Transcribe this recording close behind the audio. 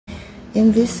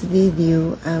In this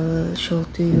video, I will show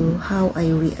to you how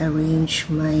I rearrange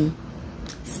my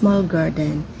small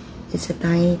garden. It's a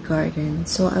tiny garden,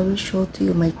 so I will show to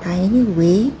you my tiny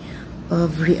way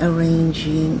of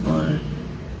rearranging or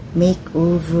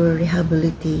makeover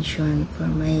rehabilitation for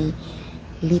my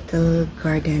little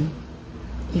garden.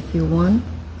 If you want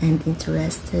and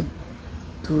interested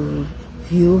to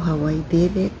view how I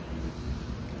did it,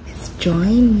 let's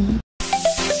join me.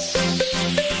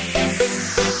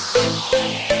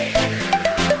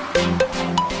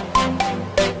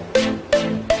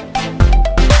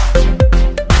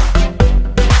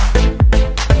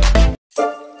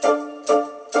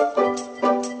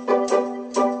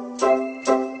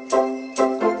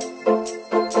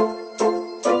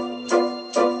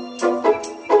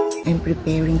 I'm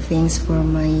preparing things for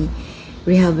my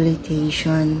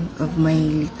rehabilitation of my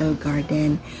little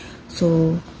garden.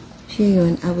 So,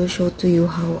 yun, I will show to you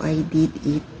how I did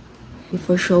it.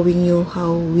 Before showing you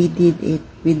how we did it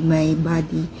with my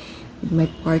body, with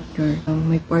my partner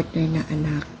na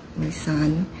anak, my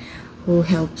son, who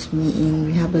helps me in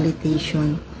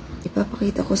rehabilitation.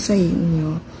 Ipapakita ko sa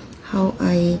inyo how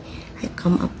I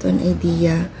come up to an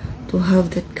idea to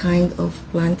have that kind of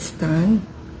plant stand.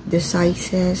 The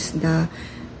sizes, the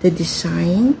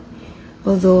design.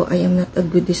 Although I am not a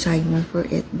good designer for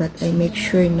it, but I make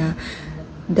sure na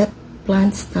that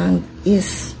plant stand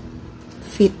is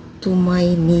fit to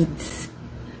my needs.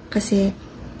 Kasi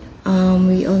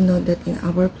we all know that in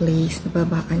our place,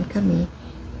 nababaan kami.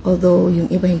 Although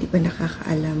yung iba hindi pa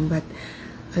nakakaalam, but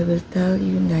I will tell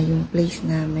you na yung place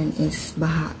namin is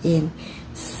bahain.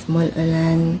 Small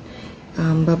ulan,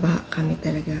 babaha kami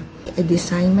talaga. I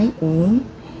design my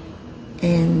own.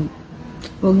 And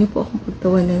huwag niyo po akong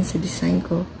pagtawanan sa design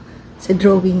ko, sa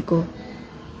drawing ko.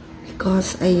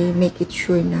 Because I make it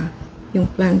sure na yung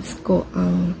plants ko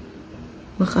ang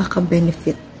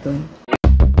makaka-benefit dun.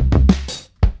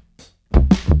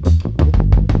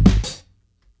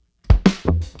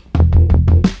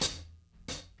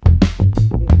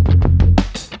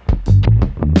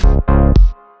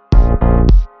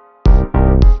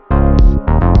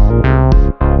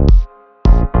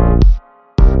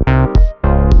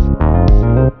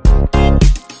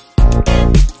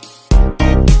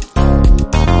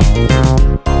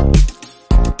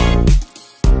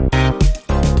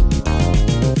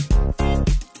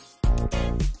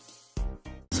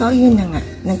 So, yun na nga.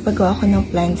 Nagpagawa ako ng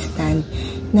plant stand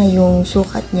na yung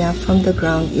sukat niya from the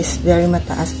ground is very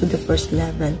mataas to the first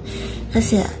level.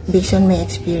 Kasi, based on my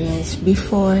experience,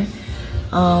 before,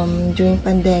 during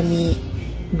pandemic,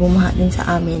 bumaha din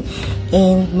sa amin.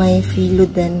 And my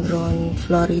philodendron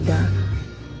Florida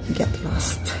get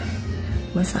lost.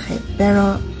 Masakit.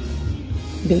 Pero,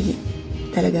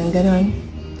 talagang ganon.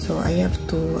 So, I have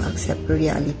to accept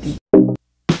reality.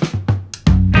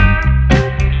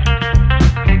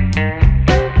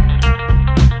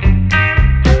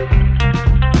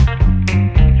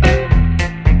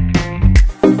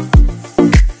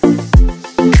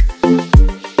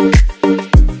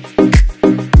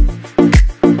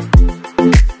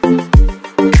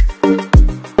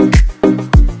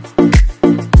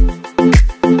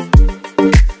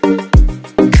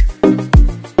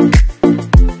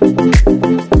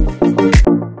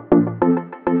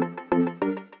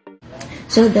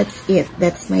 So, that's it.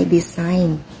 That's my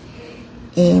design.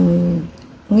 And,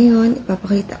 ngayon,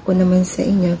 ipapakita ko naman sa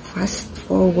inyo fast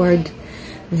forward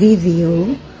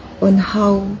video on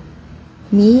how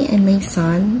me and my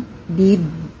son did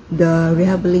the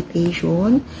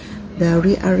rehabilitation, the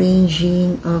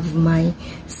rearranging of my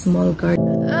small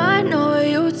garden. I know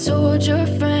you told your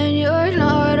friend you're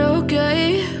not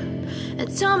okay.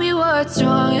 And tell me what's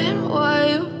wrong and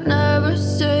why you never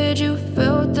said you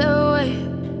felt that way.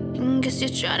 Guess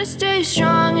you're trying to stay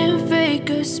strong and fake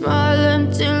a smile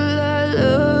until I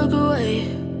look away.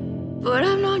 But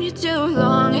I've known you too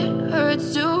long, it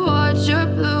hurts to watch your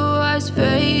blue eyes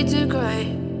fade to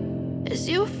gray as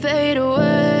you fade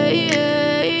away,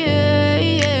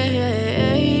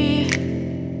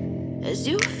 as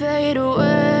you fade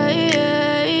away.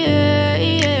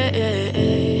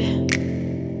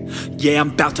 Yeah,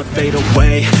 I'm about to fade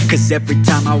away, cause every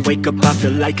time I wake up I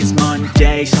feel like it's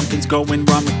Monday. Something's going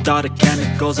wrong with all the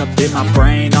chemicals up in my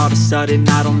brain. All of a sudden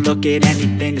I don't look at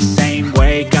anything the same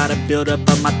way. Got a build up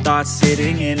of my thoughts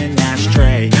sitting in an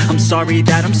ashtray. I'm sorry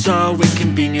that I'm so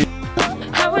inconvenient.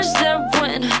 I was there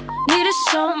when I needed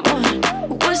someone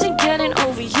who wasn't getting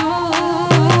over you.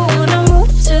 When I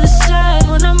move to the side,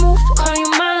 when I move on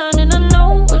your mind, and I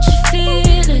know what you're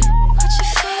feeling.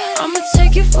 I'ma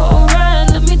take you for a ride,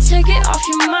 let me take it off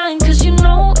your mind, cause you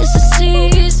know it's a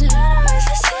season.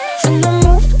 And I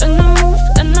move, and I move,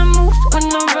 and I move when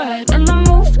I ride, and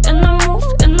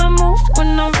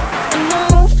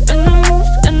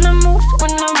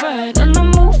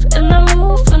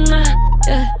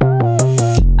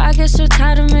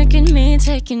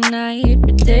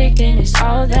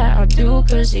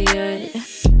go crazy, yeah.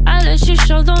 I let you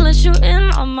show, don't let you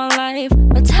in on my life.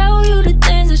 I tell you the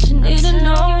things that you need to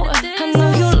know. I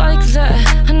know you like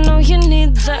that, I know you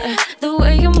need that. The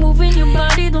way you're moving your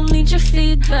body, don't need your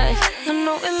feedback. I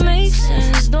know it makes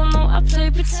sense, don't know I play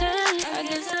pretend. I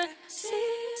guess I see.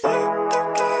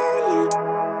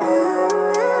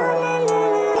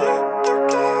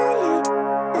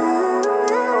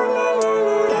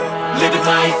 Living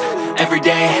life, every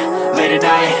day, late at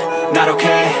night, not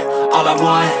okay. All I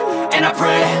want, and I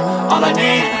pray, all I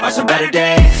need are some better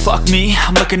days. Fuck me,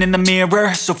 I'm looking in the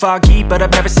mirror, so foggy, but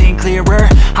I've never seen clearer.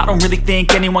 I don't really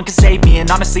think anyone can save me, and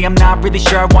honestly I'm not really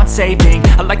sure I want saving.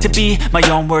 I like to be my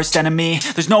own worst enemy.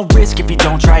 There's no risk if you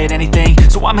don't try at anything,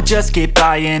 so I'ma just keep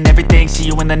buying everything. See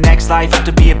you in the next life, have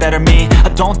to be a better me. I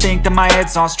don't think that my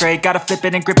head's on straight, gotta flip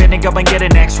it and grip it and go and get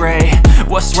an x-ray.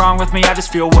 What's wrong with me? I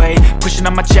just feel weight pushing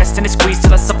on my chest and it squeezes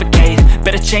till I suffocate.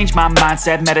 Better change my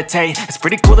mindset, meditate. It's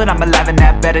pretty cool that I'm alive and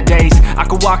have better days. I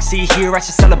could walk, see, hear, I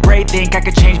should celebrate. Think I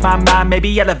could change my mind,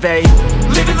 maybe elevate.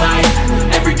 Living life,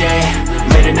 every day,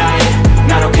 late at night,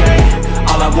 not okay.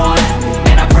 All I want,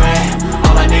 and I pray,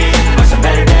 all I need are some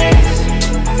better days.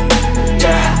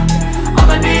 Yeah, all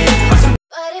I need are some.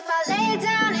 But if I lay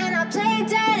down and I play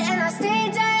dead and I stay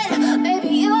dead, maybe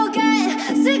you'll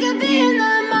get sick of being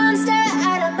the monster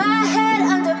out of my head,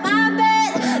 under my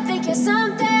bed. Think you're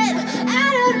something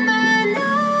out of my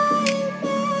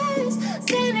nightmares.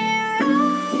 See me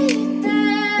right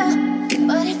there.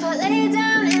 But if I lay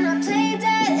down and I play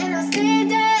dead and I stay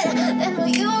dead, then will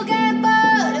you get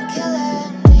bored of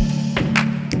killing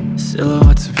me?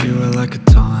 Silhouettes of you are like a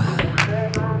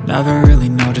taunt. Never really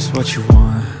know just what you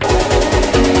want.